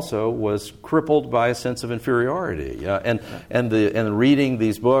Nixon also was crippled by a sense of inferiority. And reading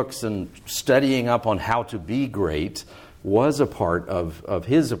these books and studying up on how to be great was a part of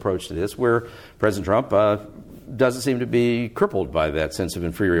his approach to this, where President Trump doesn't seem to be crippled by that sense of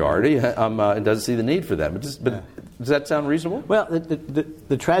inferiority and doesn't see the need for that. But does that sound reasonable? Well,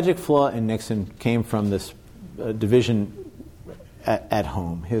 the tragic flaw in Nixon came from this division at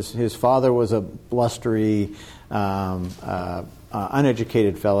home. His father was a blustery,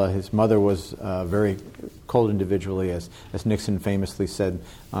 uneducated fellow. His mother was very cold individually, as Nixon famously said,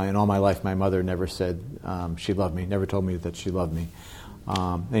 in all my life my mother never said she loved me, never told me that she loved me.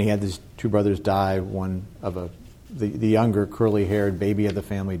 And he had these two brothers die. One of the younger curly-haired baby of the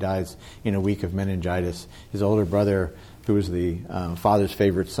family dies in a week of meningitis. His older brother, who was the father's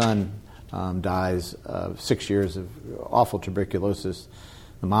favorite son, dies of 6 years of awful tuberculosis.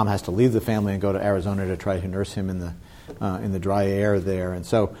 The mom has to leave the family and go to Arizona to try to nurse him in the dry air there. And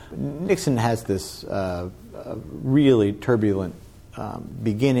so Nixon has this really turbulent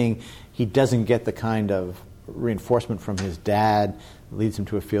beginning, he doesn't get the kind of reinforcement from his dad that leads him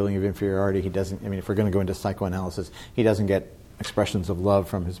to a feeling of inferiority. He doesn't, if we're going to go into psychoanalysis, he doesn't get expressions of love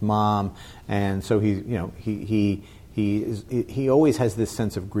from his mom, and so he always has this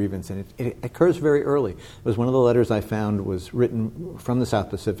sense of grievance, and it occurs very early. It was one of the letters I found was written from the South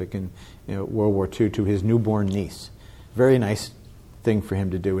Pacific in World War II to his newborn niece. Very nice thing for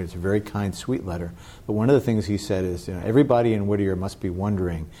him to do. It's a very kind, sweet letter. But one of the things he said is, everybody in Whittier must be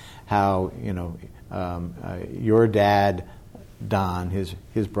wondering how your dad, Don,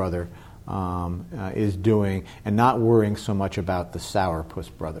 his brother, is doing, and not worrying so much about the sourpuss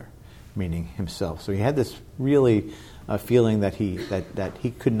brother, meaning himself. So he had this really feeling that he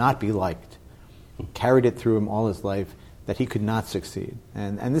could not be liked, carried it through him all his life, that he could not succeed.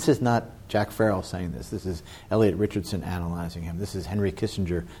 And this is not Jack Farrell saying this. This is Elliot Richardson analyzing him. This is Henry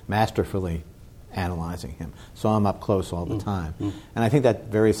Kissinger masterfully analyzing him. Saw him up close all the time. And I think that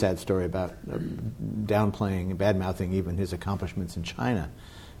very sad story about downplaying and bad-mouthing even his accomplishments in China,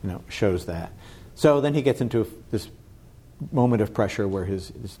 shows that. So then he gets into this moment of pressure where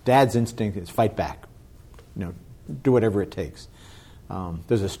his dad's instinct is fight back, do whatever it takes.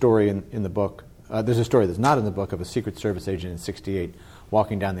 There's a story in the book. There's a story that's not in the book of a Secret Service agent in '68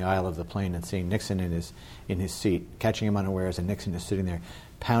 walking down the aisle of the plane and seeing Nixon in his seat, catching him unawares, and Nixon is sitting there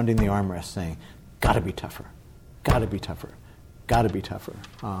pounding the armrest saying, "Gotta be tougher, gotta be tougher, gotta be tougher."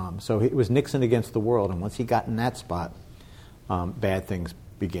 So it was Nixon against the world, and once he got in that spot, bad things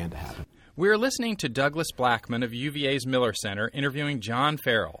began to happen. We're listening to Douglas Blackman of UVA's Miller Center interviewing John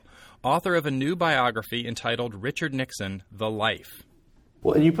Farrell, author of a new biography entitled Richard Nixon, The Life.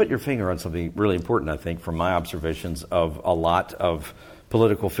 Well, and you put your finger on something really important, I think, from my observations of a lot of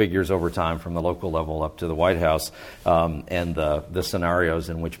political figures over time from the local level up to the White House, and the scenarios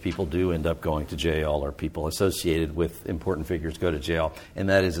in which people do end up going to jail or people associated with important figures go to jail, and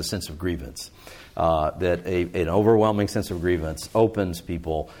that is a sense of grievance. That an overwhelming sense of grievance opens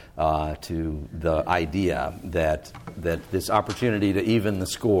people to the idea that this opportunity to even the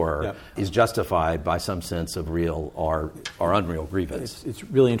score is justified by some sense of real or unreal grievance. It's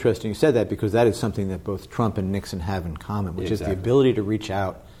really interesting you said that, because that is something that both Trump and Nixon have in common, which is the ability to reach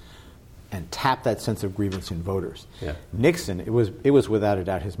out and tap that sense of grievance in voters. Yeah. Nixon, it was without a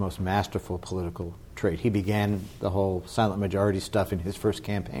doubt his most masterful political trait. He began the whole silent majority stuff in his first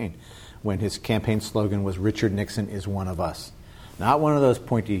campaign, when his campaign slogan was "Richard Nixon is one of us." Not one of those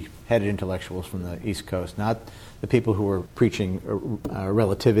pointy-headed intellectuals from the East Coast, not the people who were preaching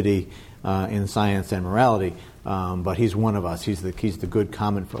relativity in science and morality, but he's one of us. He's the good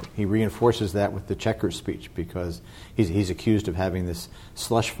common folk. He reinforces that with the Checkers speech, because he's accused of having this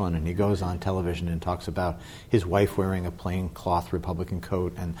slush fund, and he goes on television and talks about his wife wearing a plain cloth Republican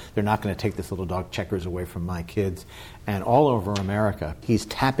coat, and they're not going to take this little dog Checkers away from my kids. And all over America, he's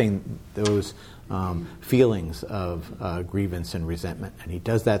tapping those feelings of grievance and resentment, and he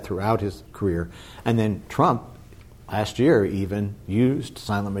does that throughout his career. And then Trump, last year even, used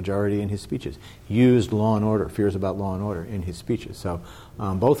silent majority in his speeches, used law and order, fears about law and order in his speeches. So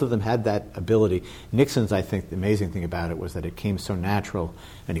both of them had that ability. Nixon's, I think, the amazing thing about it was that it came so natural,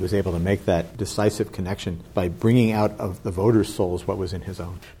 and he was able to make that decisive connection by bringing out of the voters' souls what was in his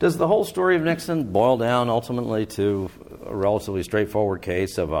own. Does the whole story of Nixon boil down ultimately to a relatively straightforward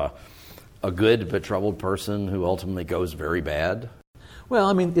case of a good but troubled person who ultimately goes very bad?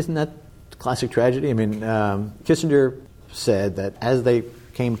 Well, isn't that classic tragedy? Kissinger said that as they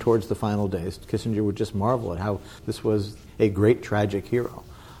came towards the final days, Kissinger would just marvel at how this was a great tragic hero,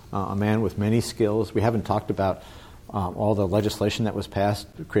 a man with many skills. We haven't talked about all the legislation that was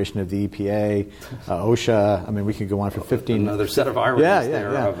passed, the creation of the EPA, OSHA. We could go on for 15... Another set of ironies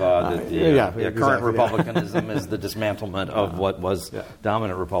of exactly. Current republicanism is the dismantlement of what was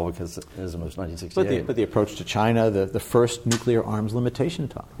dominant republicanism of 1968. But the approach to China, the first nuclear arms limitation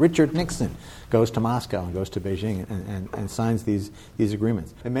talk. Richard Nixon goes to Moscow and goes to Beijing and signs these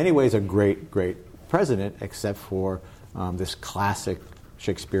agreements. In many ways, a great president, except for this classic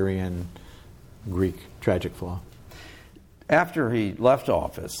Shakespearean Greek tragic flaw. After he left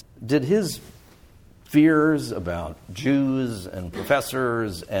office, did his fears about Jews and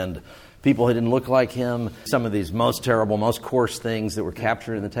professors and people who didn't look like him, some of these most terrible, most coarse things that were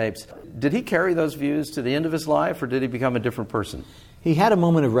captured in the tapes, did he carry those views to the end of his life, or did he become a different person? He had a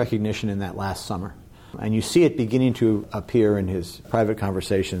moment of recognition in that last summer. And you see it beginning to appear in his private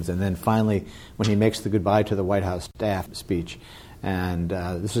conversations, and then finally when he makes the goodbye to the White House staff speech. And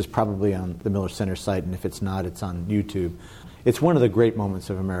this is probably on the Miller Center site, and if it's not, it's on YouTube. It's one of the great moments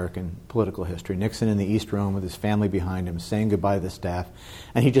of American political history. Nixon in the East Room with his family behind him, saying goodbye to the staff,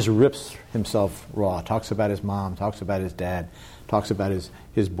 and he just rips himself raw, talks about his mom, talks about his dad, talks about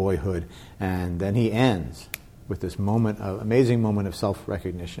his boyhood, and then he ends with this amazing moment of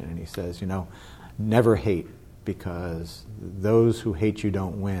self-recognition, and he says, never hate, because those who hate you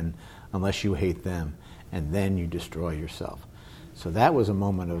don't win unless you hate them, and then you destroy yourself. So that was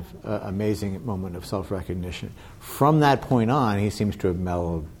amazing moment of self-recognition. From that point on, he seems to have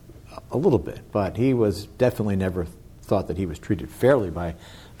mellowed a little bit, but he was definitely never thought that he was treated fairly by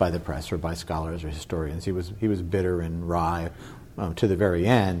the press or by scholars or historians. He was bitter and wry to the very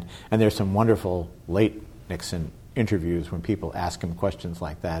end, and there's some wonderful late Nixon interviews when people ask him questions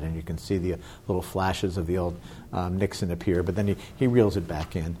like that, and you can see the little flashes of the old Nixon appear, but then he reels it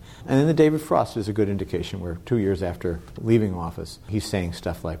back in. And then the David Frost is a good indication where 2 years after leaving office, he's saying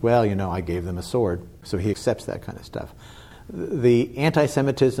stuff like, well, I gave them a sword. So he accepts that kind of stuff. The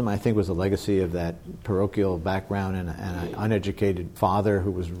anti-Semitism, I think, was a legacy of that parochial background and an uneducated father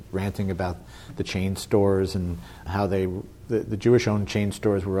who was ranting about the chain stores and how the Jewish-owned chain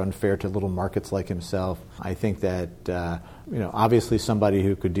stores were unfair to little markets like himself. I think that, obviously somebody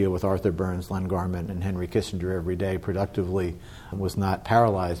who could deal with Arthur Burns, Len Garment, and Henry Kissinger every day productively was not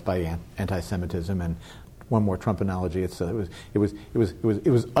paralyzed by anti-Semitism. And one more Trump analogy: it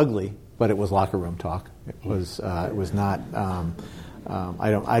was ugly, but it was locker room talk. It was not.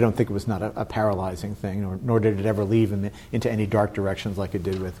 I don't think it was not a paralyzing thing, nor did it ever leave him into any dark directions like it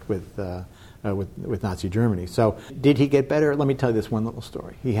did with Nazi Germany. So did he get better? Let me tell you this one little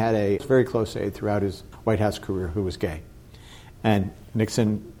story. He had a very close aide throughout his White House career who was gay. And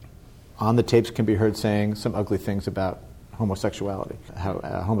Nixon, on the tapes, can be heard saying some ugly things about homosexuality, how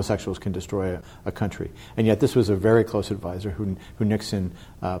homosexuals can destroy a country. And yet this was a very close advisor who Nixon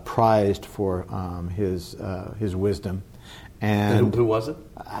prized for his wisdom. And who was it?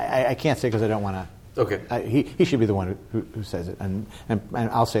 I can't say because I don't want to. Okay. He should be the one who says it, and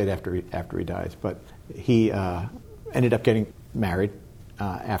I'll say it after he dies. But he ended up getting married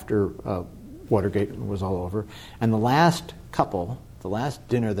after Watergate was all over, and the last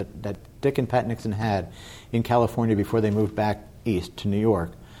dinner that Dick and Pat Nixon had in California before they moved back east to New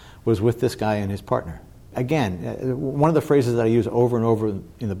York was with this guy and his partner. Again, one of the phrases that I use over and over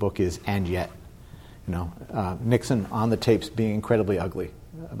in the book is "and yet." Nixon on the tapes being incredibly ugly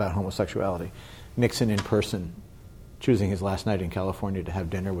about homosexuality. Nixon in person choosing his last night in California to have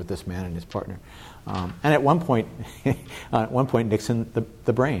dinner with this man and his partner. And at one point, Nixon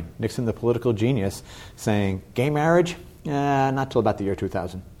the brain, Nixon the political genius, saying, gay marriage? Not till about the year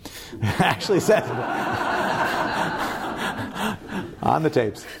 2000. Actually says it. On the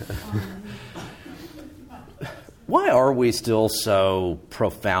tapes. Why are we still so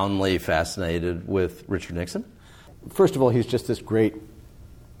profoundly fascinated with Richard Nixon? First of all, he's just this great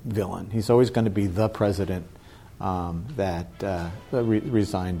villain. He's always going to be the president that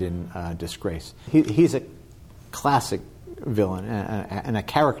resigned in disgrace. He's a classic villain and a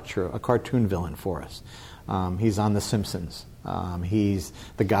cartoon villain for us. He's on The Simpsons. He's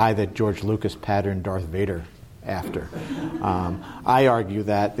the guy that George Lucas patterned Darth Vader after. I argue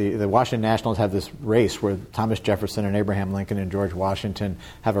that the Washington Nationals have this race where Thomas Jefferson and Abraham Lincoln and George Washington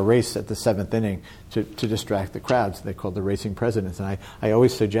have a race at the seventh inning to distract the crowds. They call the racing presidents. And I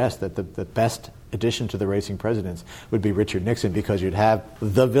always suggest that the best addition to the racing presidents would be Richard Nixon, because you'd have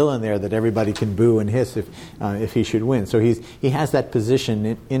the villain there that everybody can boo and hiss if he should win. So he has that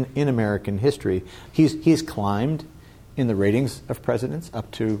position in American history. He's climbed in the ratings of presidents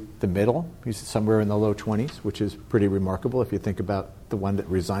up to the middle. He's somewhere in the low 20s, which is pretty remarkable if you think about the one that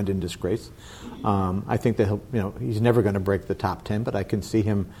resigned in disgrace. I think that he's never going to break the top 10, but I can see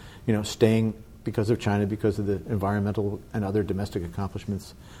him, staying because of China, because of the environmental and other domestic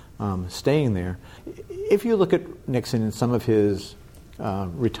accomplishments, staying there. If you look at Nixon in some of his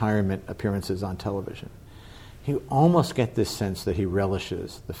retirement appearances on television, you almost get this sense that he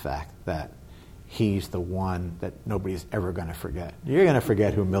relishes the fact that he's the one that nobody's ever going to forget. You're going to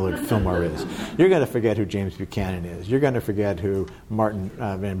forget who Millard Fillmore is. You're going to forget who James Buchanan is. You're going to forget who Martin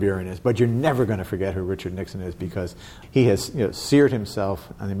Van Buren is. But you're never going to forget who Richard Nixon is, because he has seared himself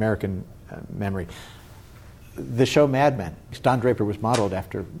on the American memory. The show Mad Men, Don Draper was modeled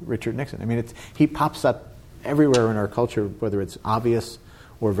after Richard Nixon. I mean, he pops up everywhere in our culture, whether it's obvious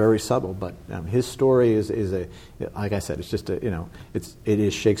or very subtle, but his story is like I said, it's just it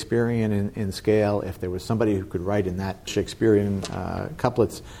is Shakespearean in scale. If there was somebody who could write in that Shakespearean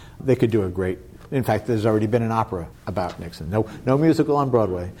couplets, they could do a great. In fact, there's already been an opera about Nixon. No musical on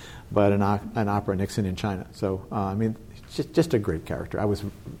Broadway, but an opera, Nixon in China. So I mean, just a great character. I was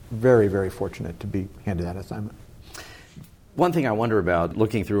very, very fortunate to be handed that assignment. One thing I wonder about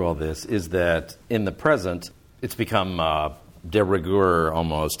looking through all this is that in the present, it's become de rigueur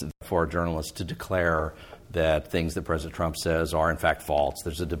almost for journalists to declare that things that President Trump says are in fact false.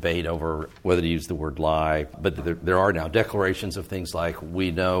 There's a debate over whether to use the word lie, but there are now declarations of things like,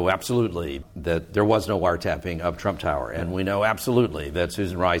 we know absolutely that there was no wiretapping of Trump Tower, and we know absolutely that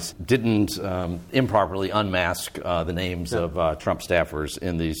Susan Rice didn't improperly unmask the names of Trump staffers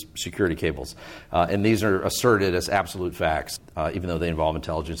in these security cables. And these are asserted as absolute facts, even though they involve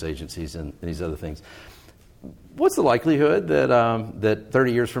intelligence agencies and these other things. What's the likelihood that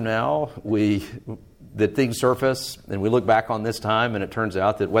 30 years from now that things surface and we look back on this time and it turns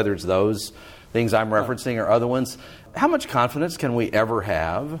out that whether it's those things I'm referencing or other ones, how much confidence can we ever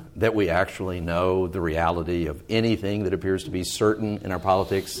have that we actually know the reality of anything that appears to be certain in our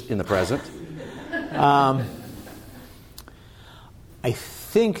politics in the present? I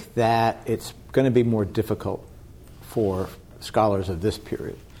think that it's going to be more difficult for scholars of this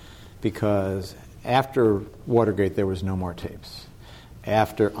period because after Watergate there was no more tapes.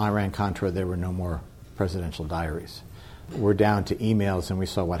 After Iran-Contra there were no more presidential diaries. We're down to emails, and we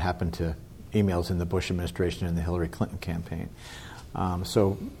saw what happened to emails in the Bush administration and the Hillary Clinton campaign.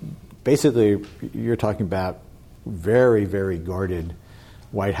 So basically, you're talking about very, very guarded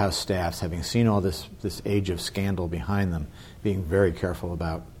White House staffs, having seen all this age of scandal behind them, being very careful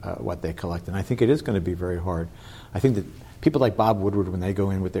about what they collect. And I think it is going to be very hard. I think that people like Bob Woodward, when they go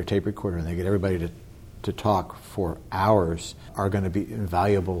in with their tape recorder and they get everybody to talk for hours, are going to be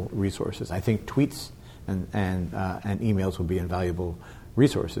invaluable resources. I think tweets and emails will be invaluable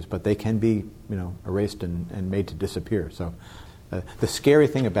resources, but they can be, erased and made to disappear. So the scary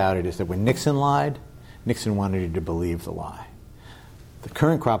thing about it is that when Nixon lied, Nixon wanted you to believe the lie. The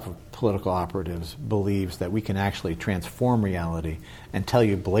current crop of political operatives believes that we can actually transform reality and tell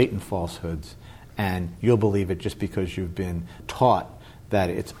you blatant falsehoods, and you'll believe it just because you've been taught that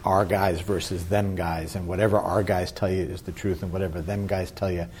it's our guys versus them guys, and whatever our guys tell you is the truth, and whatever them guys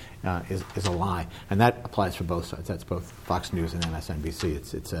tell you is a lie. And that applies for both sides. That's both Fox News and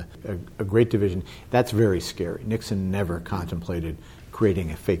MSNBC. It's a great division. That's very scary. Nixon never contemplated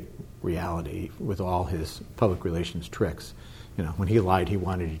creating a fake reality with all his public relations tricks. When he lied, he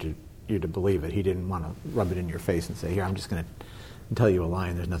wanted you to believe it. He didn't want to rub it in your face and say, here, I'm just going to tell you a lie,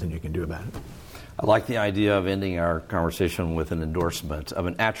 and there's nothing you can do about it. I like the idea of ending our conversation with an endorsement of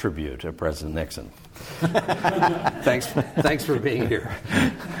an attribute of President Nixon. Thanks for being here.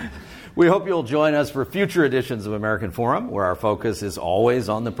 We hope you'll join us for future editions of American Forum, where our focus is always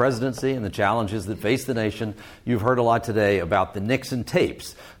on the presidency and the challenges that face the nation. You've heard a lot today about the Nixon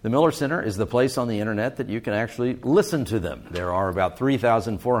tapes. The Miller Center is the place on the internet that you can actually listen to them. There are about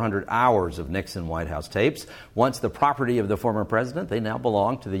 3,400 hours of Nixon White House tapes. Once the property of the former president, they now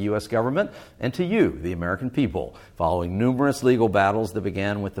belong to the U.S. government and to you, the American people, following numerous legal battles that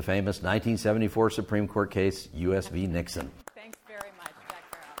began with the famous 1974 Supreme Court case, U.S. v. Nixon.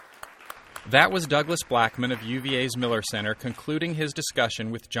 That was Douglas Blackman of UVA's Miller Center concluding his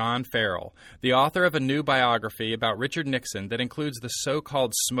discussion with John Farrell, the author of a new biography about Richard Nixon that includes the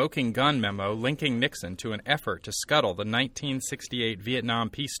so-called smoking gun memo linking Nixon to an effort to scuttle the 1968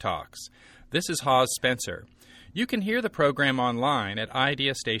 Vietnam peace talks. This is Hawes Spencer. You can hear the program online at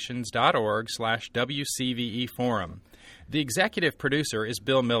ideastations.org/WCVE Forum. The executive producer is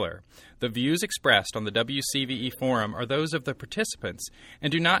Bill Miller. The views expressed on the WCVE Forum are those of the participants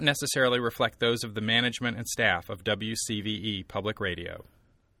and do not necessarily reflect those of the management and staff of WCVE Public Radio.